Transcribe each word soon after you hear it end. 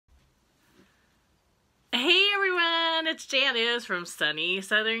it's Janice from sunny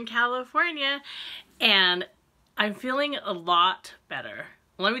Southern California, and I'm feeling a lot better.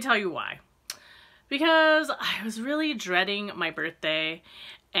 Let me tell you why. Because I was really dreading my birthday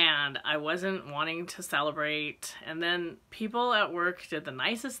and I wasn't wanting to celebrate, and then people at work did the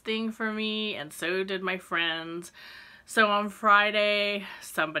nicest thing for me, and so did my friends. So on Friday,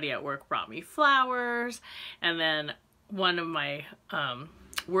 somebody at work brought me flowers, and then one of my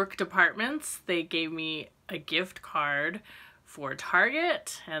work departments, they gave me a gift card for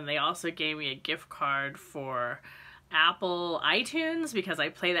Target, and they also gave me a gift card for Apple iTunes because I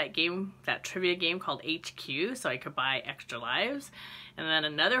play that game, that trivia game called HQ, so I could buy extra lives. And then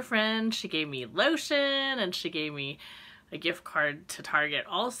another friend, she gave me lotion, and she gave me a gift card to Target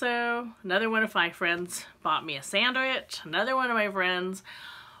also. Another one of my friends bought me a sandwich. Another one of my friends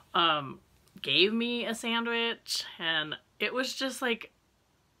gave me a sandwich, and it was just like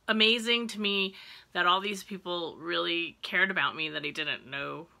amazing to me that all these people really cared about me that I didn't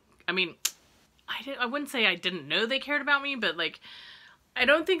know. I mean, I wouldn't say I didn't know they cared about me, but like, I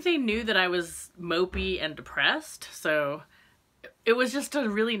don't think they knew that I was mopey and depressed. So it was just a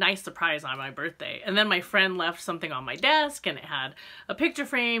really nice surprise on my birthday. And then my friend left something on my desk, and it had a picture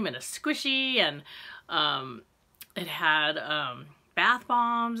frame and a squishy, and it had bath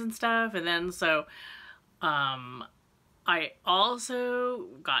bombs and stuff. And then so I also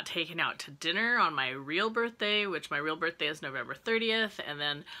got taken out to dinner on my real birthday, which my real birthday is November 30th. And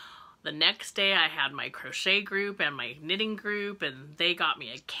then the next day I had my crochet group and my knitting group, and they got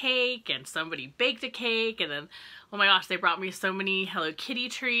me a cake, and somebody baked a cake, and then, oh my gosh, they brought me so many Hello Kitty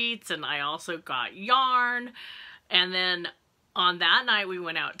treats, and I also got yarn. And then on that night we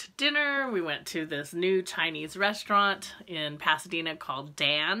went out to dinner. We went to this new Chinese restaurant in Pasadena called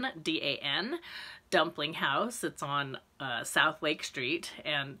Dan, D-A-N, Dumpling House. It's on South Lake Street,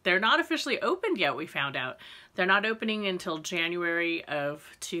 and they're not officially opened yet, we found out. They're not opening until January of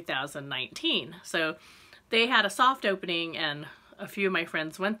 2019. So they had a soft opening, and a few of my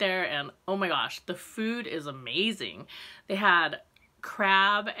friends went there, and oh my gosh, the food is amazing. They had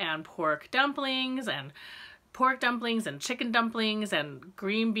crab and pork dumplings, and chicken dumplings, and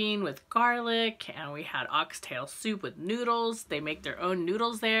green bean with garlic, and we had oxtail soup with noodles. They make their own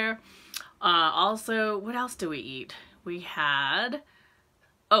noodles there. Also, what else do we eat? We had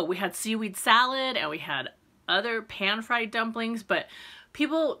seaweed salad, and we had other pan-fried dumplings, but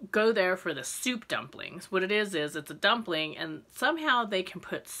people go there for the soup dumplings. What it is it's a dumpling, and somehow they can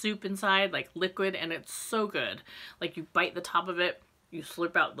put soup inside, like liquid, and it's so good. Like, you bite the top of it, you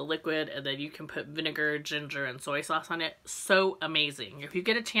slurp out the liquid, and then you can put vinegar, ginger, and soy sauce on it. So amazing. If you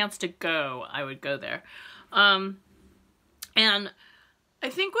get a chance to go, I would go there. And I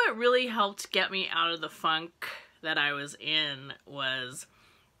think what really helped get me out of the funk that I was in was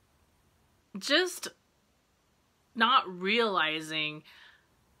just not realizing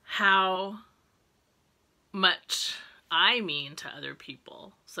how much I mean to other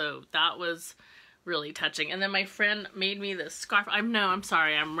people. So that was really touching. And then my friend made me this scarf. I'm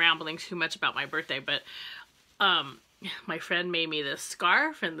sorry, I'm rambling too much about my birthday, but my friend made me this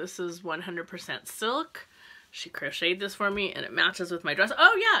scarf, and this is 100% silk. She crocheted this for me, and it matches with my dress.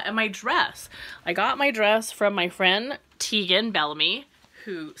 Oh yeah, and my dress. I got my dress from my friend Tegan Bellamy,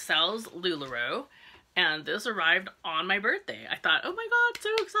 who sells LuLaRoe, and this arrived on my birthday. I thought, oh my god, so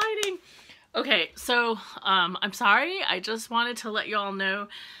exciting. Okay, so I'm sorry. I just wanted to let you all know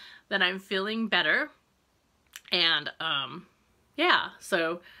that I'm feeling better. And yeah,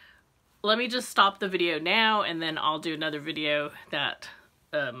 so let me just stop the video now, and then I'll do another video that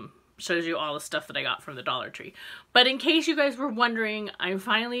shows you all the stuff that I got from the Dollar Tree. But in case you guys were wondering, I'm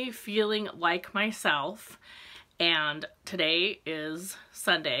finally feeling like myself, and today is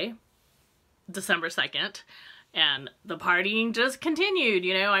Sunday, December 2nd, and the partying just continued.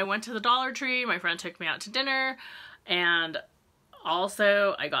 You know, I went to the Dollar Tree, my friend took me out to dinner, and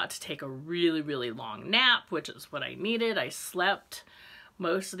also I got to take a really, really long nap, which is what I needed. I slept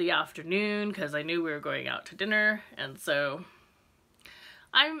most of the afternoon because I knew we were going out to dinner, and so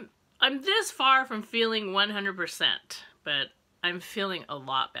I'm this far from feeling 100%, but I'm feeling a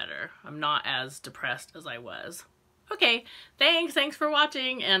lot better. I'm not as depressed as I was. Okay, thanks for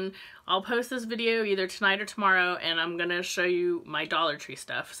watching, and I'll post this video either tonight or tomorrow, and I'm gonna show you my Dollar Tree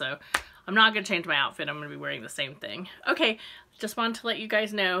stuff. So I'm not gonna change my outfit, I'm gonna be wearing the same thing. Okay, just wanted to let you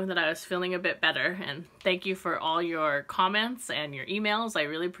guys know that I was feeling a bit better, and thank you for all your comments and your emails. I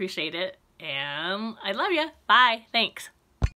really appreciate it, and I love you. Bye, thanks.